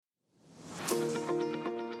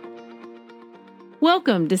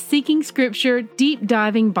Welcome to Seeking Scripture Deep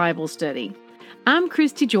Diving Bible Study. I'm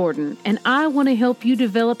Christy Jordan, and I want to help you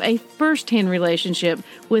develop a first-hand relationship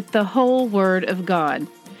with the whole Word of God.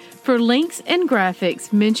 For links and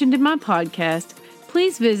graphics mentioned in my podcast,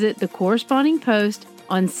 please visit the corresponding post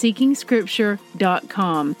on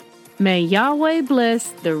seekingscripture.com. May Yahweh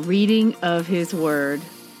bless the reading of His Word.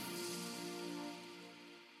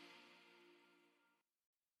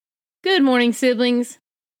 Good morning, siblings.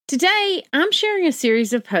 Today, I'm sharing a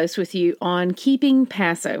series of posts with you on keeping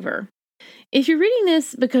Passover. If you're reading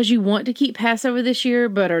this because you want to keep Passover this year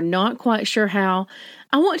but are not quite sure how,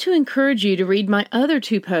 I want to encourage you to read my other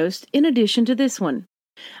two posts in addition to this one.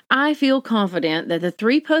 I feel confident that the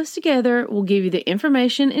three posts together will give you the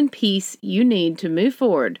information and peace you need to move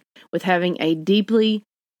forward with having a deeply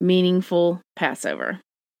meaningful Passover.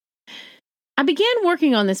 I began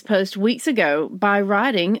working on this post weeks ago by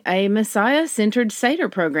writing a Messiah-centered Seder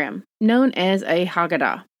program known as a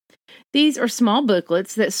Haggadah. These are small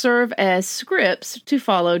booklets that serve as scripts to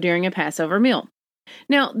follow during a Passover meal.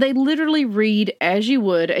 Now, they literally read as you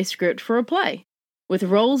would a script for a play, with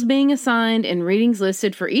roles being assigned and readings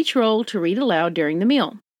listed for each role to read aloud during the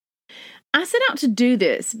meal. I set out to do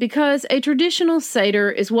this because a traditional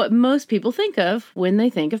Seder is what most people think of when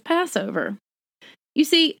they think of Passover. You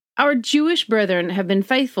see, our Jewish brethren have been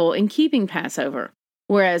faithful in keeping Passover,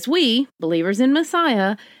 whereas we, believers in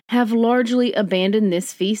Messiah, have largely abandoned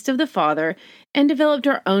this feast of the Father and developed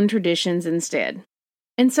our own traditions instead.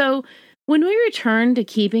 And so, when we return to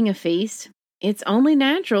keeping a feast, it's only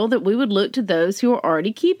natural that we would look to those who are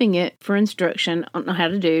already keeping it for instruction on how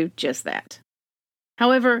to do just that.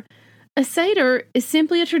 However, a Seder is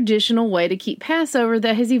simply a traditional way to keep Passover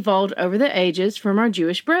that has evolved over the ages from our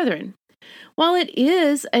Jewish brethren. While it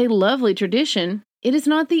is a lovely tradition, it is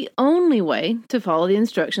not the only way to follow the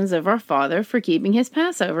instructions of our Father for keeping His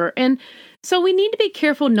Passover, and so we need to be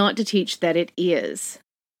careful not to teach that it is.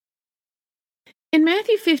 In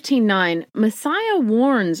Matthew 15:9, Messiah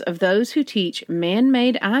warns of those who teach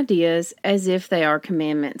man-made ideas as if they are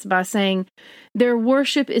commandments by saying, "Their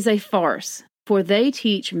worship is a farce, for they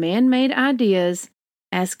teach man-made ideas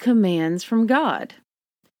as commands from God."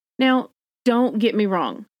 Now, don't get me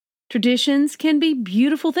wrong. Traditions can be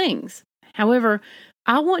beautiful things. However,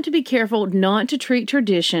 I want to be careful not to treat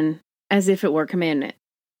tradition as if it were commandment.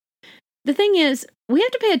 The thing is, we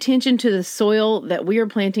have to pay attention to the soil that we are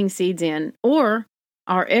planting seeds in, or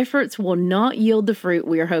our efforts will not yield the fruit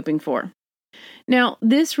we are hoping for. Now,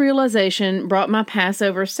 this realization brought my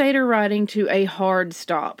Passover Seder writing to a hard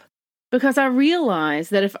stop, because I realized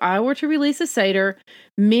that if I were to release a Seder,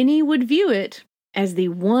 many would view it as the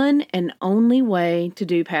one and only way to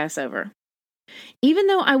do Passover. Even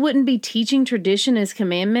though I wouldn't be teaching tradition as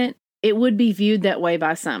commandment, it would be viewed that way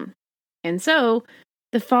by some. And so,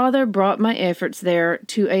 the Father brought my efforts there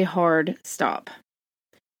to a hard stop.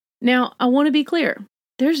 Now, I want to be clear.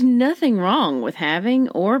 There's nothing wrong with having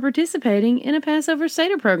or participating in a Passover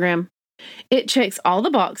Seder program. It checks all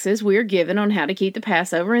the boxes we are given on how to keep the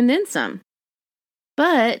Passover and then some.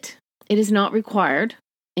 But it is not required,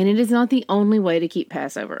 and it is not the only way to keep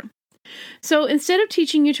Passover. So instead of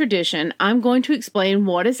teaching you tradition, I'm going to explain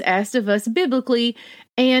what is asked of us biblically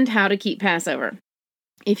and how to keep Passover.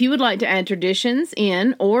 If you would like to add traditions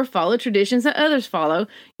in or follow traditions that others follow,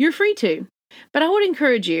 you're free to. But I would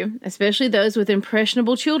encourage you, especially those with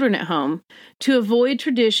impressionable children at home, to avoid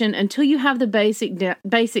tradition until you have the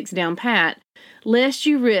basics down pat, lest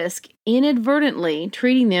you risk inadvertently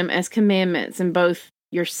treating them as commandments in both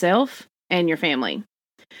yourself and your family.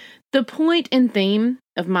 The point and theme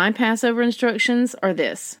of my Passover instructions are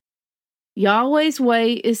this: Yahweh's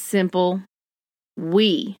way is simple.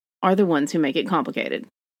 We are the ones who make it complicated.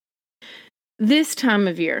 This time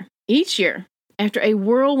of year, each year, after a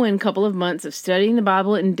whirlwind couple of months of studying the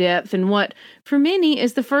Bible in depth and what, for many,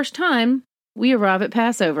 is the first time, we arrive at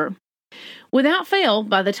Passover. Without fail,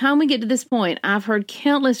 by the time we get to this point, I've heard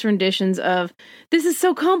countless renditions of, "This is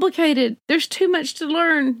so complicated. There's too much to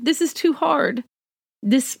learn. This is too hard."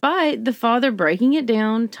 Despite the Father breaking it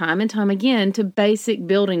down time and time again to basic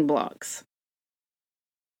building blocks.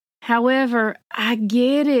 However, I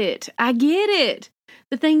get it.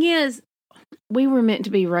 The thing is, we were meant to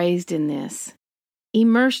be raised in this,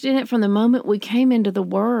 immersed in it from the moment we came into the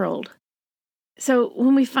world. So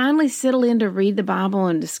when we finally settle in to read the Bible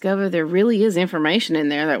and discover there really is information in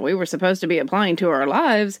there that we were supposed to be applying to our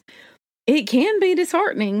lives, it can be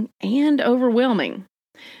disheartening and overwhelming.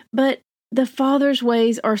 But the Father's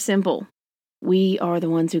ways are simple. We are the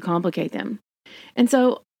ones who complicate them. And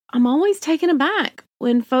so I'm always taken aback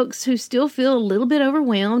when folks who still feel a little bit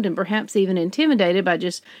overwhelmed and perhaps even intimidated by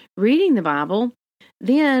just reading the Bible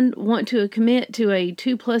then want to commit to a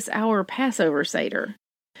 2+ hour Passover Seder.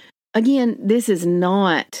 Again, this is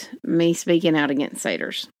not me speaking out against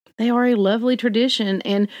Seders. They are a lovely tradition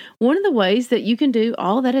and one of the ways that you can do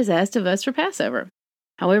all that is asked of us for Passover.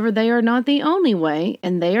 However, they are not the only way,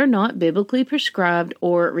 and they are not biblically prescribed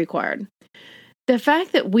or required. The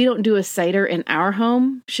fact that we don't do a Seder in our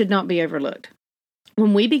home should not be overlooked.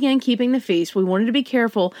 When we began keeping the feast, we wanted to be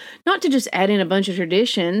careful not to just add in a bunch of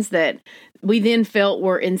traditions that we then felt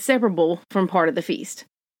were inseparable from part of the feast.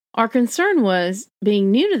 Our concern was,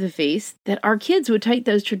 being new to the feast, that our kids would take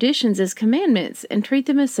those traditions as commandments and treat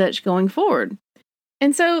them as such going forward.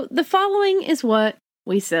 And so the following is what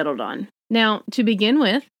we settled on. Now, to begin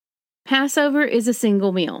with, Passover is a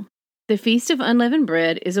single meal. The Feast of Unleavened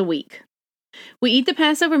Bread is a week. We eat the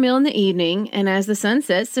Passover meal in the evening, and as the sun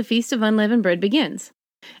sets, the Feast of Unleavened Bread begins.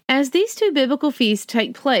 As these two biblical feasts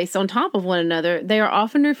take place on top of one another, they are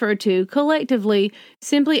often referred to collectively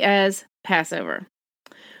simply as Passover.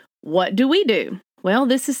 What do we do? Well,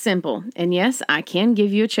 this is simple, and yes, I can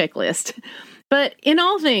give you a checklist. But in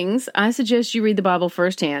all things, I suggest you read the Bible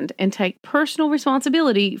firsthand and take personal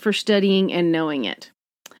responsibility for studying and knowing it.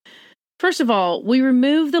 First of all, we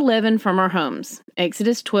remove the leaven from our homes,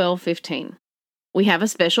 Exodus 12:15. We have a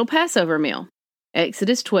special Passover meal,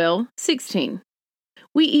 Exodus 12:16.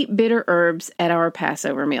 We eat bitter herbs at our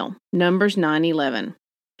Passover meal, Numbers 9:11.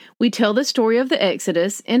 We tell the story of the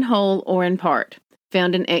Exodus in whole or in part,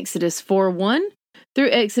 found in Exodus 4:1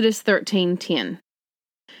 through Exodus 13:10.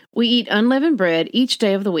 We eat unleavened bread each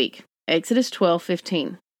day of the week, Exodus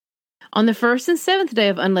 12:15. On the first and seventh day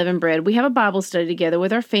of unleavened bread, we have a Bible study together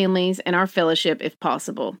with our families and our fellowship if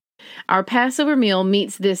possible. Our Passover meal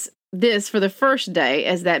meets this for the first day,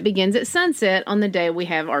 as that begins at sunset on the day we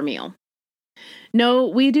have our meal. No,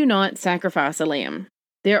 we do not sacrifice a lamb.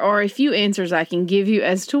 There are a few answers I can give you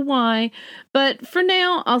as to why, but for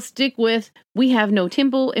now, I'll stick with we have no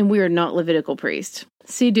temple and we are not Levitical priests.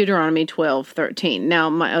 See Deuteronomy 12:13. Now,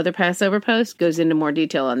 my other Passover post goes into more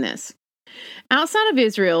detail on this. Outside of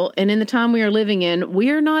Israel, and in the time we are living in, we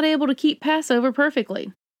are not able to keep Passover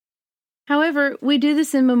perfectly. However, we do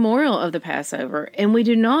this in memorial of the Passover, and we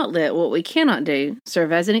do not let what we cannot do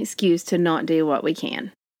serve as an excuse to not do what we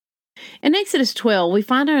can. In Exodus 12, we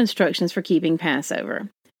find our instructions for keeping Passover.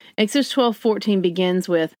 Exodus 12:14 begins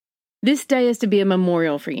with, "This day is to be a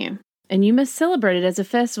memorial for you, and you must celebrate it as a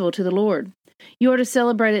festival to the Lord. You are to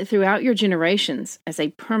celebrate it throughout your generations as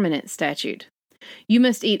a permanent statute. You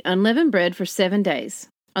must eat unleavened bread for 7 days.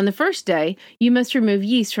 On the first day, you must remove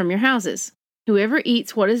yeast from your houses. Whoever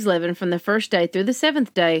eats what is leavened from the first day through the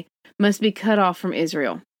 7th day must be cut off from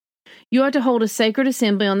Israel. You are to hold a sacred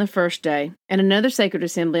assembly on the first day, and another sacred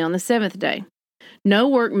assembly on the 7th day. No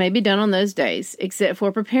work may be done on those days, except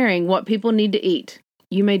for preparing what people need to eat.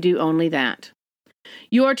 You may do only that.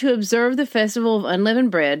 You are to observe the festival of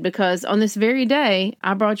unleavened bread, because on this very day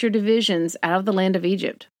I brought your divisions out of the land of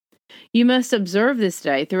Egypt. You must observe this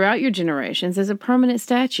day throughout your generations as a permanent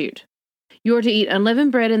statute. You are to eat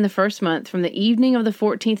unleavened bread in the first month, from the evening of the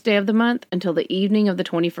 14th day of the month until the evening of the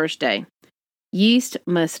 21st day. Yeast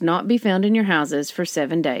must not be found in your houses for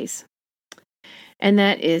 7 days." And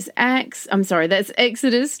that's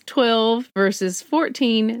Exodus 12, verses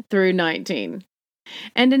 14 through 19.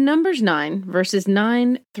 And in Numbers 9, verses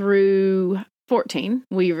 9 through 14,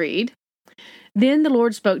 we read, "Then the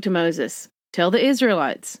Lord spoke to Moses, 'Tell the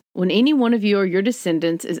Israelites, when any one of you or your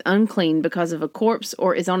descendants is unclean because of a corpse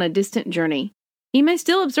or is on a distant journey, he may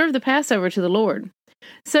still observe the Passover to the Lord.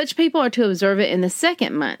 Such people are to observe it in the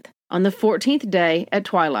 2nd month, on the 14th day at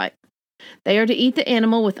twilight. They are to eat the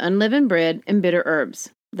animal with unleavened bread and bitter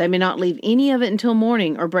herbs. They may not leave any of it until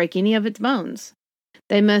morning or break any of its bones.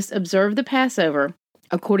 They must observe the Passover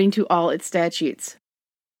according to all its statutes.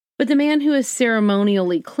 But the man who is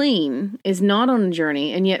ceremonially clean, is not on a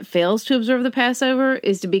journey, and yet fails to observe the Passover,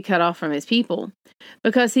 is to be cut off from his people,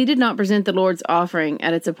 because he did not present the Lord's offering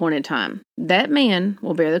at its appointed time. That man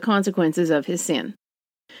will bear the consequences of his sin."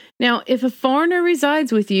 Now, if a foreigner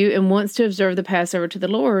resides with you and wants to observe the Passover to the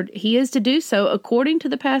Lord, he is to do so according to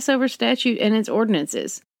the Passover statute and its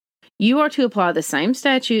ordinances. You are to apply the same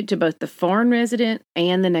statute to both the foreign resident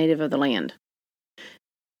and the native of the land.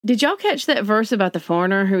 Did y'all catch that verse about the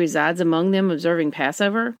foreigner who resides among them observing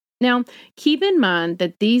Passover? Now, keep in mind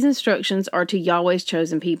that these instructions are to Yahweh's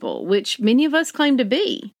chosen people, which many of us claim to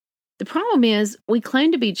be. The problem is, we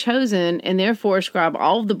claim to be chosen and therefore ascribe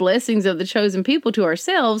all of the blessings of the chosen people to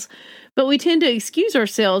ourselves, but we tend to excuse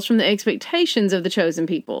ourselves from the expectations of the chosen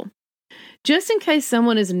people. Just in case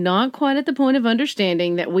someone is not quite at the point of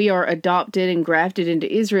understanding that we are adopted and grafted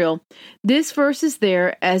into Israel, this verse is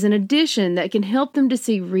there as an addition that can help them to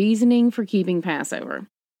see reasoning for keeping Passover.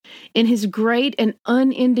 In His great and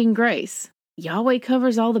unending grace, Yahweh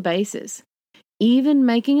covers all the bases, even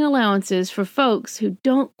making allowances for folks who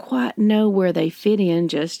don't quite know where they fit in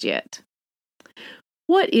just yet.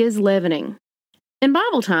 What is leavening? In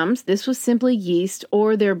Bible times, this was simply yeast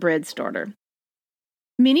or their bread starter.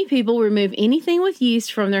 Many people remove anything with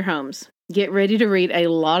yeast from their homes. Get ready to read a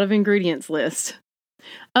lot of ingredients list.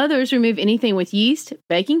 Others remove anything with yeast,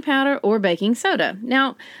 baking powder, or baking soda.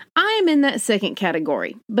 Now, I am in that second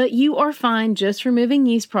category, but you are fine just removing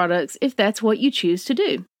yeast products if that's what you choose to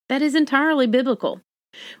do. That is entirely biblical.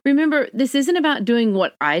 Remember, this isn't about doing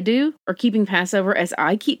what I do or keeping Passover as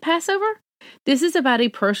I keep Passover. This is about a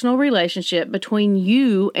personal relationship between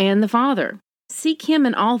you and the Father. Seek Him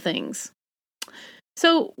in all things.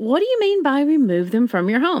 So, what do you mean by remove them from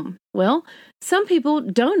your home? Well, some people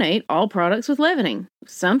donate all products with leavening.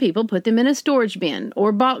 Some people put them in a storage bin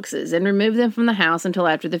or boxes and remove them from the house until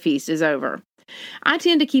after the feast is over. I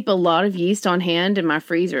tend to keep a lot of yeast on hand in my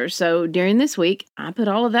freezer, so during this week, I put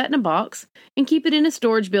all of that in a box and keep it in a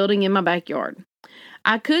storage building in my backyard.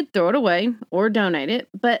 I could throw it away or donate it,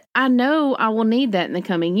 but I know I will need that in the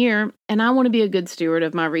coming year, and I want to be a good steward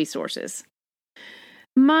of my resources.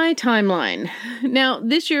 My timeline. Now,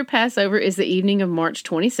 this year Passover is the evening of March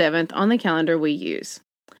 27th on the calendar we use.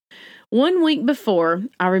 1 week before,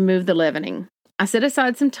 I remove the leavening. I set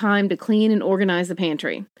aside some time to clean and organize the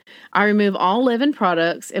pantry. I remove all leavened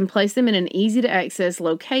products and place them in an easy-to-access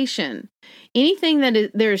location. Anything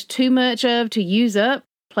that there's too much of to use up,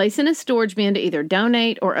 place in a storage bin to either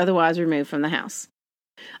donate or otherwise remove from the house.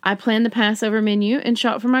 I plan the Passover menu and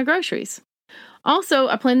shop for my groceries. Also,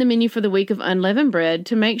 I plan the menu for the week of unleavened bread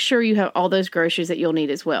to make sure you have all those groceries that you'll need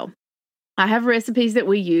as well. I have recipes that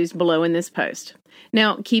we use below in this post.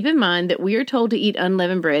 Now, keep in mind that we are told to eat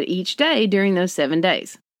unleavened bread each day during those 7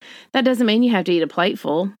 days. That doesn't mean you have to eat a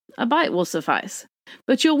plateful. A bite will suffice.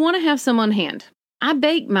 But you'll want to have some on hand. I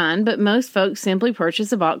bake mine, but most folks simply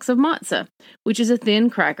purchase a box of matzah, which is a thin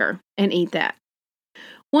cracker, and eat that.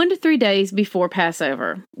 1 to 3 days before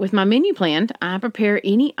Passover, with my menu planned, I prepare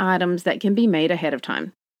any items that can be made ahead of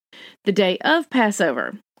time. The day of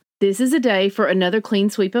Passover. This is a day for another clean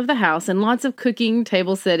sweep of the house and lots of cooking,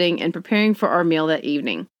 table setting, and preparing for our meal that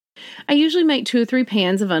evening. I usually make 2 or 3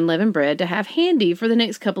 pans of unleavened bread to have handy for the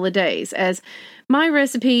next couple of days, as my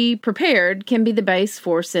recipe prepared can be the base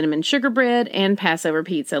for cinnamon sugar bread and Passover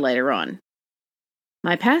pizza later on.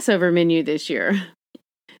 My Passover menu this year.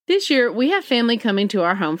 This year, we have family coming to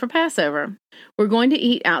our home for Passover. We're going to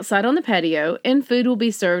eat outside on the patio, and food will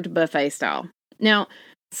be served buffet style. Now,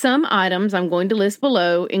 some items I'm going to list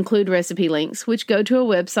below include recipe links, which go to a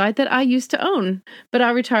website that I used to own, but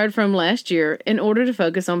I retired from last year in order to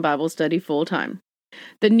focus on Bible study full-time.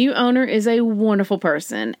 The new owner is a wonderful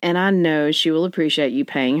person, and I know she will appreciate you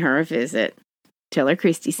paying her a visit. Tell her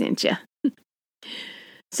Christy sent you.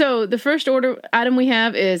 So, the first order item we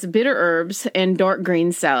have is bitter herbs and dark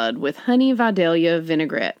green salad with honey Vidalia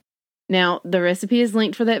vinaigrette. Now, the recipe is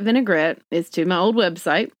linked for that vinaigrette. It's to my old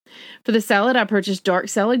website. For the salad, I purchased dark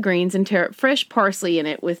salad greens and tear up fresh parsley in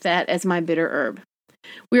it with that as my bitter herb.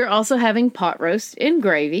 We are also having pot roast and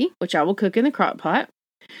gravy, which I will cook in the crock pot.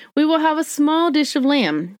 We will have a small dish of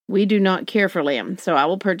lamb. We do not care for lamb, so I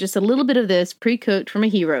will purchase a little bit of this pre-cooked from a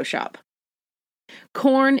hero shop.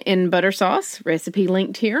 Corn in butter sauce, recipe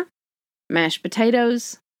linked here. Mashed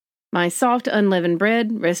potatoes. My soft unleavened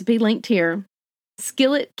bread, recipe linked here.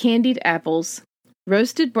 Skillet candied apples.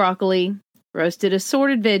 Roasted broccoli. Roasted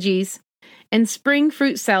assorted veggies. And spring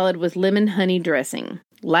fruit salad with lemon honey dressing.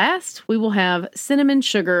 Last, we will have cinnamon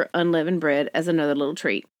sugar unleavened bread as another little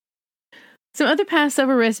treat. Some other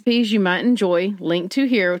Passover recipes you might enjoy, linked to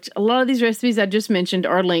here, which a lot of these recipes I just mentioned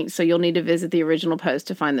are linked, so you'll need to visit the original post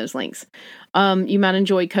to find those links. You might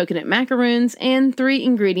enjoy coconut macaroons and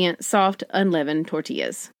 3-ingredient soft unleavened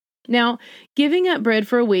tortillas. Now, giving up bread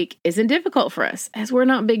for a week isn't difficult for us, as we're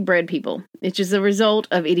not big bread people. It's just a result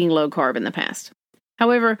of eating low carb in the past.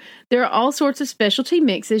 However, there are all sorts of specialty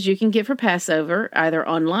mixes you can get for Passover, either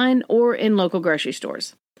online or in local grocery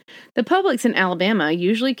stores. The Publix in Alabama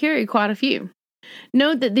usually carry quite a few.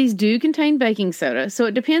 Note that these do contain baking soda, so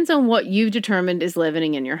it depends on what you've determined is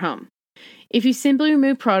leavening in your home. If you simply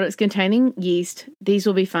remove products containing yeast, these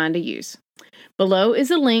will be fine to use. Below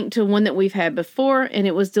is a link to one that we've had before, and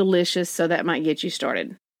it was delicious, so that might get you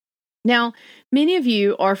started. Now, many of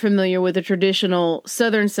you are familiar with a traditional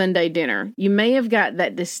Southern Sunday dinner. You may have got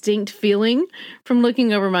that distinct feeling from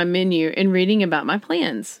looking over my menu and reading about my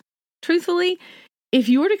plans. Truthfully, If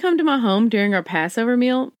you were to come to my home during our Passover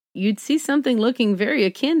meal, you'd see something looking very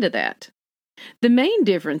akin to that. The main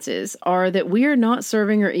differences are that we are not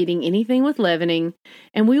serving or eating anything with leavening,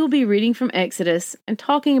 and we will be reading from Exodus and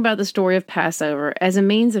talking about the story of Passover as a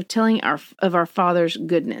means of telling of our Father's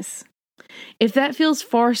goodness. If that feels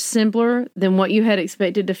far simpler than what you had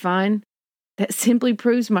expected to find, that simply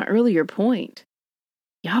proves my earlier point.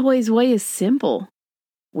 Yahweh's way is simple.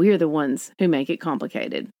 We are the ones who make it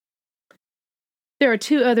complicated. There are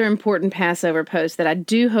two other important Passover posts that I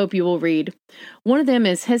do hope you will read. One of them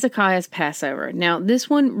is Hezekiah's Passover. Now, this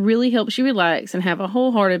one really helps you relax and have a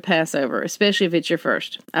wholehearted Passover, especially if it's your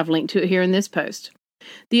first. I've linked to it here in this post.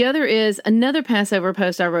 The other is another Passover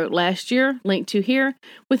post I wrote last year, linked to here,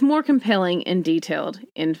 with more compelling and detailed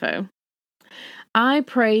info. I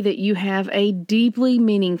pray that you have a deeply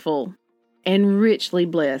meaningful and richly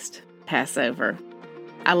blessed Passover.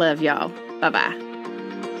 I love y'all. Bye-bye.